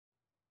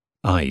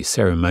I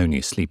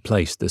ceremoniously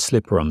placed the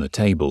slipper on the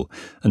table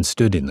and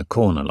stood in the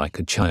corner like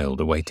a child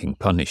awaiting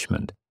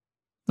punishment.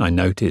 I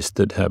noticed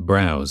that her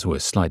brows were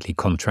slightly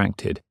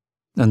contracted,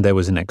 and there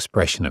was an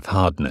expression of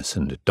hardness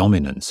and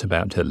dominance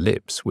about her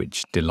lips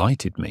which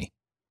delighted me.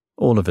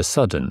 All of a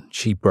sudden,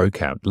 she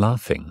broke out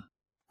laughing.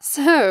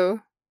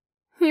 So,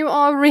 you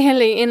are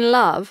really in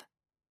love?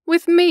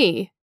 With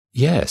me?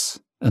 Yes,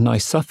 and I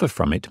suffer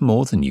from it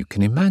more than you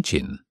can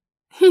imagine.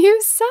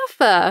 You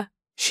suffer?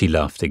 She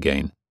laughed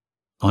again.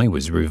 I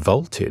was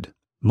revolted,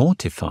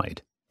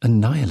 mortified,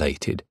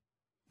 annihilated.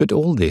 But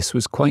all this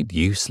was quite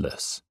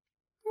useless.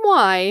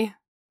 Why?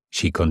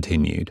 She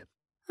continued.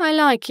 I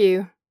like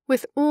you,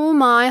 with all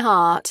my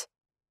heart.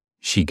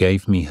 She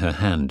gave me her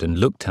hand and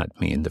looked at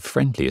me in the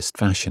friendliest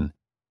fashion.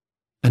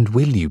 And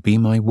will you be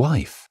my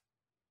wife?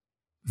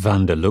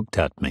 Wanda looked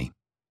at me.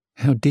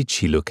 How did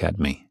she look at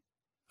me?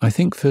 I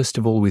think first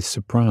of all with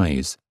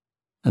surprise,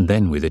 and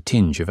then with a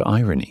tinge of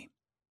irony.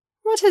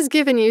 What has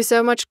given you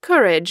so much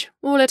courage,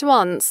 all at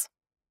once?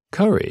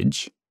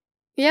 Courage?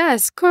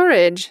 Yes,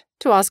 courage,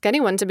 to ask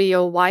anyone to be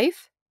your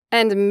wife,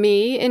 and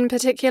me in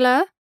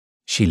particular.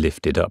 She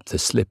lifted up the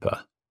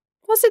slipper.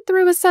 Was it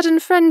through a sudden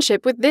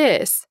friendship with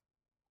this?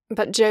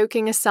 But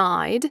joking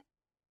aside,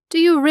 do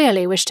you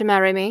really wish to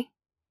marry me?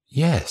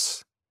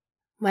 Yes.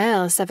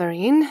 Well,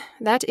 Severin,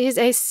 that is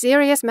a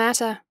serious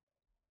matter.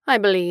 I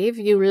believe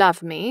you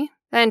love me,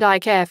 and I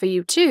care for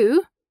you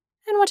too,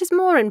 and what is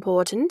more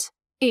important,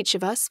 each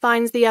of us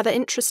finds the other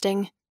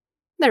interesting.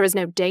 There is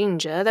no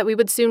danger that we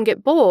would soon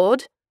get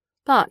bored,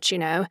 but, you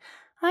know,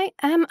 I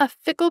am a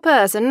fickle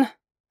person,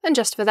 and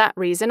just for that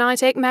reason I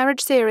take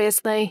marriage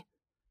seriously.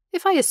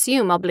 If I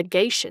assume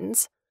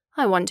obligations,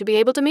 I want to be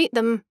able to meet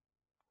them.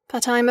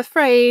 But I'm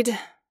afraid,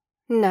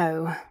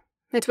 no,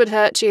 it would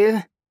hurt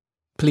you.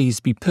 Please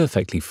be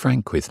perfectly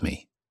frank with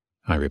me,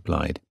 I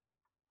replied.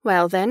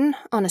 Well then,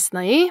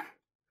 honestly,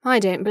 I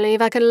don't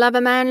believe I could love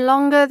a man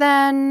longer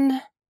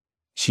than...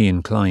 She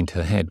inclined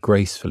her head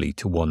gracefully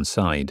to one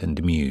side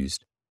and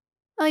mused.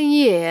 A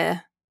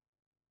year.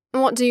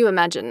 What do you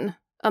imagine?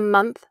 A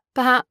month,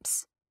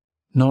 perhaps?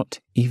 Not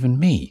even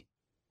me.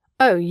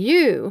 Oh,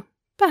 you?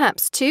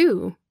 Perhaps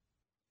 2.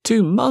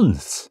 2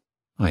 months,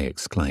 I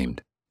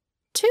exclaimed.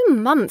 2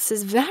 months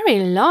is very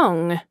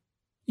long.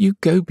 You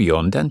go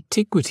beyond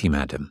antiquity,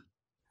 madam.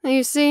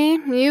 You see,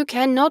 you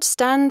cannot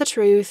stand the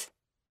truth.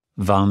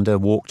 Wanda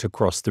walked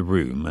across the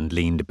room and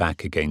leaned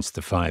back against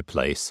the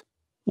fireplace,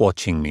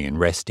 watching me and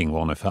resting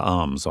one of her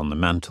arms on the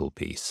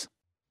mantelpiece.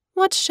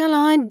 What shall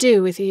I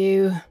do with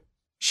you?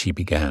 She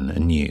began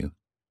anew.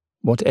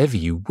 Whatever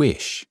you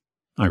wish,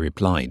 I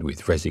replied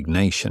with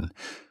resignation.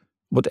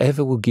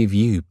 Whatever will give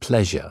you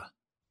pleasure.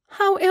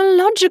 How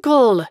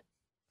illogical!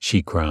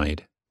 She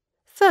cried.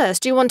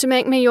 First you want to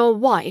make me your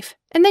wife,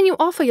 and then you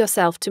offer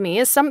yourself to me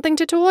as something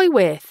to toy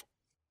with.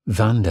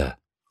 Wanda,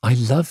 I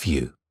love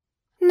you.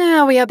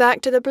 Now we are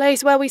back to the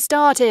place where we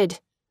started.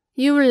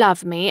 You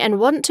love me and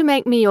want to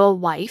make me your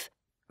wife,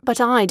 but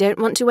I don't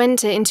want to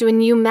enter into a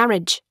new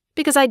marriage,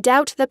 because I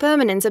doubt the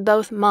permanence of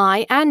both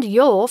my and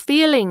your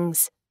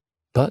feelings.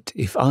 But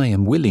if I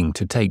am willing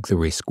to take the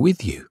risk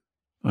with you,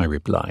 I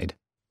replied.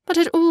 But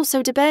it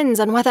also depends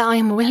on whether I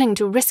am willing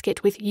to risk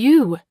it with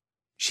you,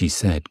 she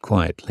said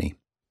quietly.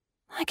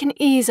 I can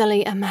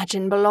easily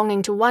imagine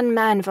belonging to one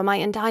man for my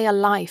entire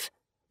life,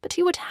 but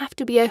he would have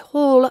to be a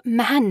whole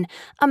man,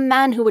 a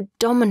man who would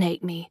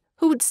dominate me,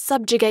 who would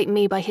subjugate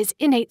me by his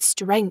innate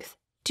strength.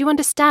 Do you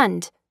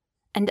understand?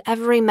 And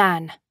every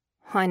man,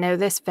 I know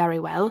this very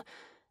well,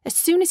 as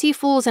soon as he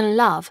falls in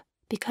love,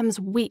 becomes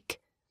weak,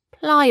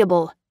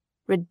 pliable,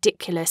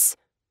 ridiculous.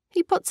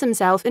 He puts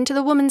himself into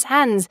the woman's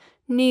hands,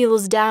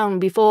 kneels down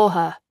before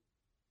her.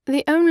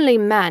 The only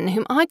man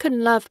whom I could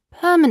love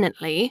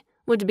permanently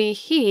would be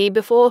he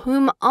before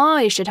whom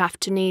I should have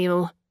to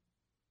kneel.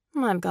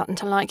 I've gotten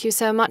to like you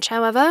so much,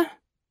 however,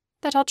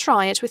 that I'll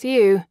try it with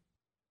you.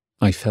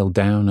 I fell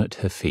down at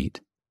her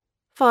feet.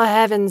 For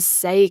heaven's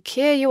sake,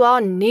 here you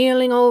are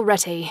kneeling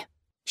already,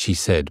 she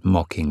said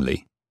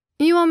mockingly.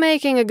 You are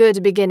making a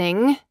good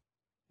beginning.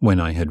 When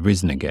I had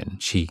risen again,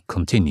 she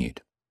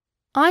continued.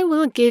 I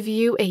will give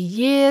you a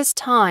year's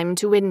time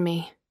to win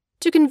me,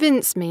 to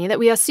convince me that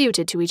we are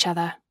suited to each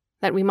other,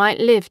 that we might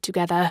live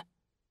together.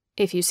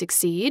 If you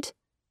succeed,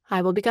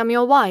 I will become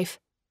your wife,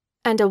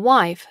 and a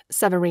wife,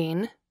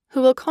 Severin,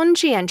 who will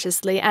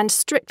conscientiously and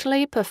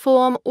strictly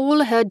perform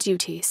all her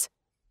duties.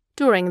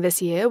 During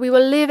this year we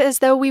will live as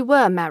though we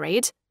were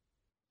married.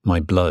 My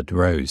blood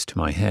rose to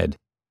my head.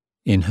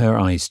 In her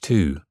eyes,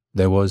 too,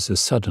 there was a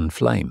sudden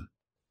flame.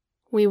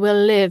 We will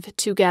live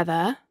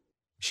together,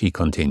 she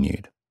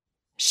continued.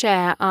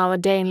 Share our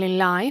daily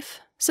life,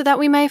 so that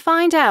we may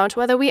find out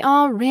whether we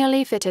are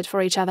really fitted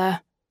for each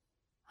other.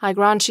 I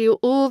grant you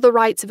all the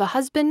rights of a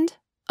husband,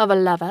 of a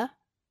lover,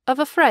 of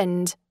a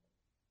friend.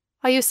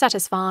 Are you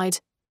satisfied?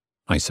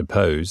 I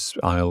suppose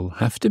I'll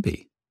have to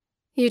be.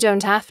 You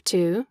don't have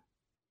to.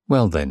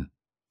 Well then,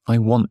 I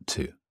want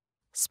to.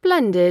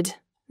 Splendid.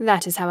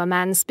 That is how a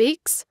man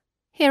speaks.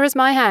 Here is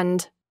my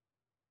hand.